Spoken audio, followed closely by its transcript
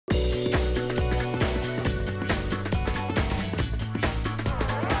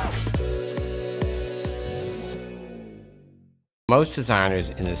Most designers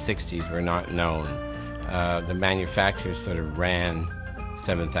in the 60s were not known. The manufacturers sort of ran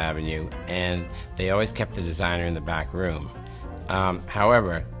 7th Avenue, and they always kept the designer in the back room.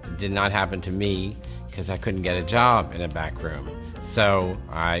 However, it did not happen to me because I couldn't get a job in a back room. So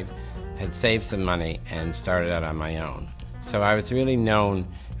I had saved some money and started out on my own. So I was really known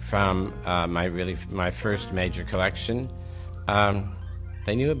from my first major collection.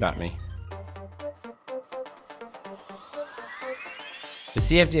 They knew about me. The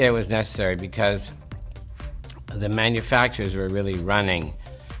CFDA was necessary because the manufacturers were really running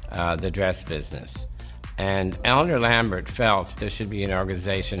the dress business. And Eleanor Lambert felt there should be an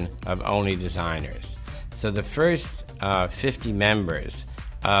organization of only designers. So the first 50 members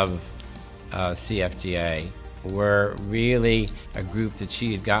of CFDA were really a group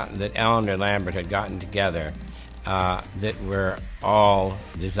that Eleanor Lambert had gotten together that were all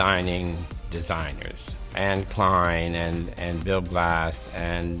designing designers. And Klein and Bill Blass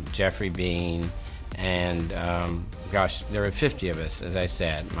and Jeffrey Bean and gosh, there were 50 of us, as I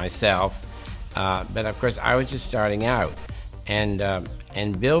said, myself. But of course, I was just starting out, and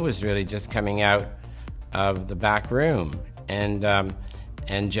Bill was really just coming out of the back room, and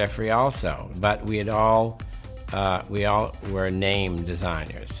Jeffrey also. But we all were named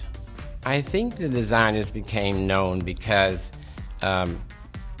designers. I think the designers became known because,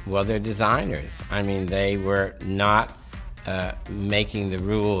 well, they're designers. I mean, they were not making the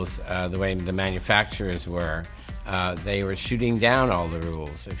rules the way the manufacturers were. They were shooting down all the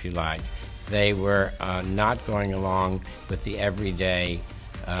rules, if you like. They were not going along with the everyday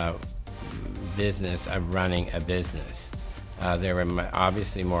business of running a business. They were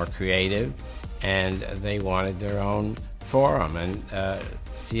obviously more creative, and they wanted their own forum, and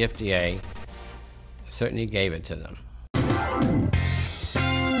CFDA certainly gave it to them.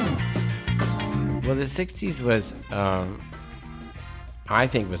 Well, the 60s was, I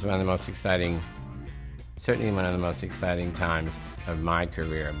think, was one of the most exciting, certainly one of the most exciting times of my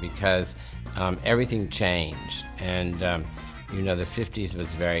career, because everything changed. And, you know, the 50s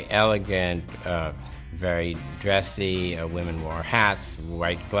was very elegant, very dressy. Women wore hats,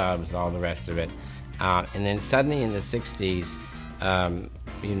 white gloves, all the rest of it. And then suddenly in the 60s,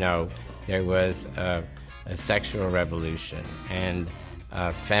 you know, there was a sexual revolution, and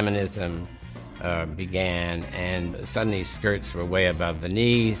feminism began, and suddenly skirts were way above the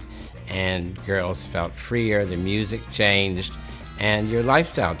knees, and girls felt freer, the music changed, and your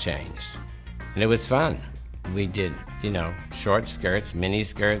lifestyle changed. And it was fun. We did, you know, short skirts, mini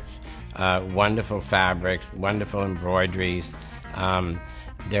skirts, wonderful fabrics, wonderful embroideries.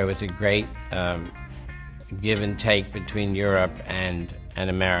 There was a great give and take between Europe and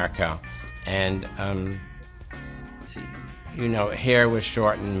America. And you know, hair was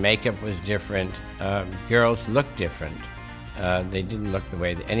shortened, makeup was different, girls looked different. They didn't look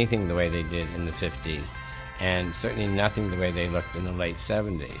anything the way they did in the 50s, and certainly nothing the way they looked in the late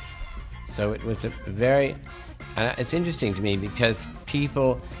 70s. So it was a very, it's interesting to me because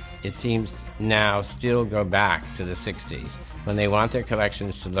people, it seems now, still go back to the 60s. When they want their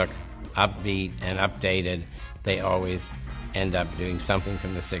collections to look upbeat and updated, they always end up doing something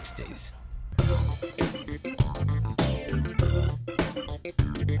from the 60s.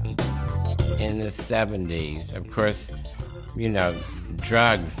 In the 70s, of course, you know,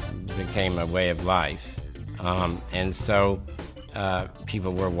 drugs became a way of life. And so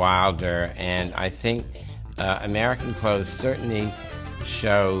people were wilder, and I think American clothes certainly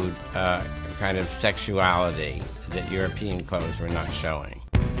showed a kind of sexuality that European clothes were not showing.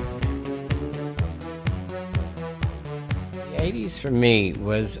 The 80s for me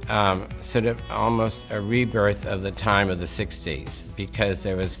was sort of almost a rebirth of the time of the 60s, because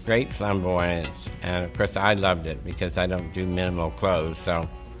there was great flamboyance, and of course I loved it because I don't do minimal clothes, so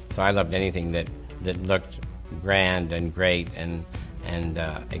I loved anything that looked grand and great and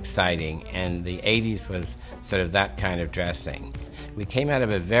exciting, and the 80s was sort of that kind of dressing. We came out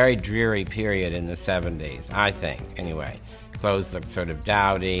of a very dreary period in the 70s, I think, anyway. Clothes looked sort of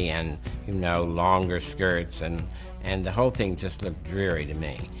dowdy, and, you know, longer skirts, and the whole thing just looked dreary to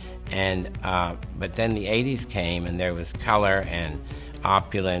me. And but then the 80s came, and there was color and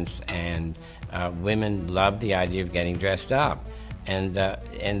opulence, and women loved the idea of getting dressed up. And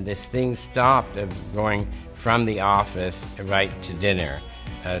this thing stopped of going from the office right to dinner.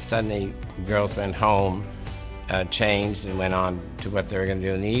 Suddenly, girls went home, changed, and went on to what they were going to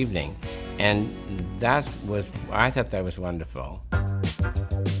do in the evening. And I thought that was wonderful.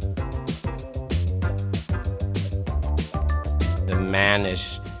 The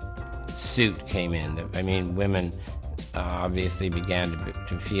mannish suit came in. I mean, women obviously began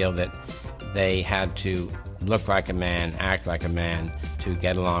to feel that they had to look like a man, act like a man, to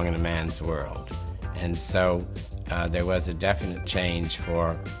get along in a man's world. And so there was a definite change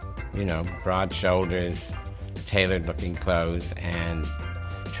for, broad shoulders, tailored-looking clothes, and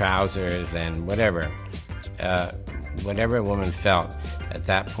trousers, and whatever a woman felt at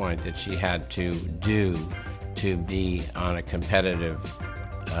that point that she had to do to be on a competitive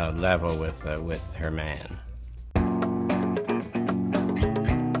level with her man.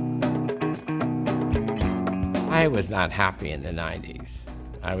 I was not happy in the 90s.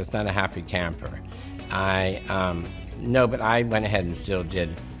 I was not a happy camper. But I went ahead and still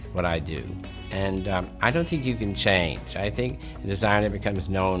did what I do. And I don't think you can change. I think a designer becomes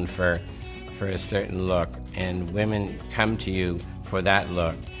known for a certain look, and women come to you for that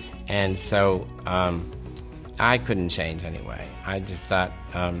look. And so I couldn't change anyway. I just thought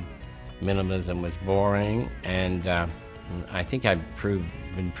minimalism was boring, and I think I've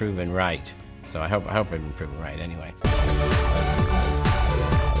been proven right. So I hope I've been proven right anyway.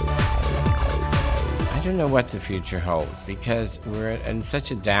 I don't know what the future holds, because we're in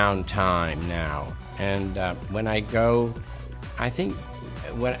such a down time now. And when I go, I think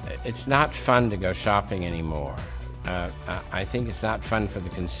it's not fun to go shopping anymore. I think it's not fun for the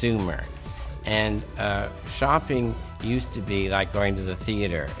consumer. And shopping used to be like going to the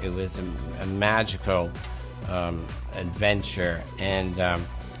theater. It was a magical adventure.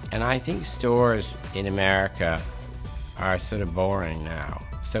 And I think stores in America are sort of boring now.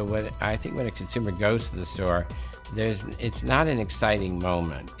 So I think when a consumer goes to the store, it's not an exciting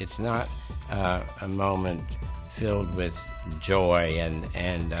moment. It's not a moment filled with joy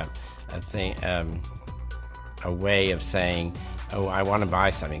and a way of saying, oh, I want to buy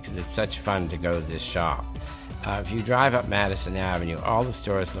something, because it's such fun to go to this shop. If you drive up Madison Avenue, all the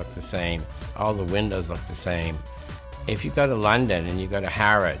stores look the same. All the windows look the same. If you go to London and you go to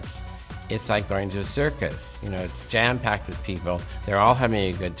Harrods, it's like going to a circus. It's jam-packed with people. They're all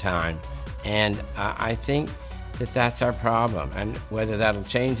having a good time. And I think that that's our problem. And whether that'll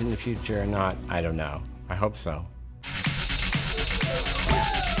change in the future or not, I don't know. I hope so.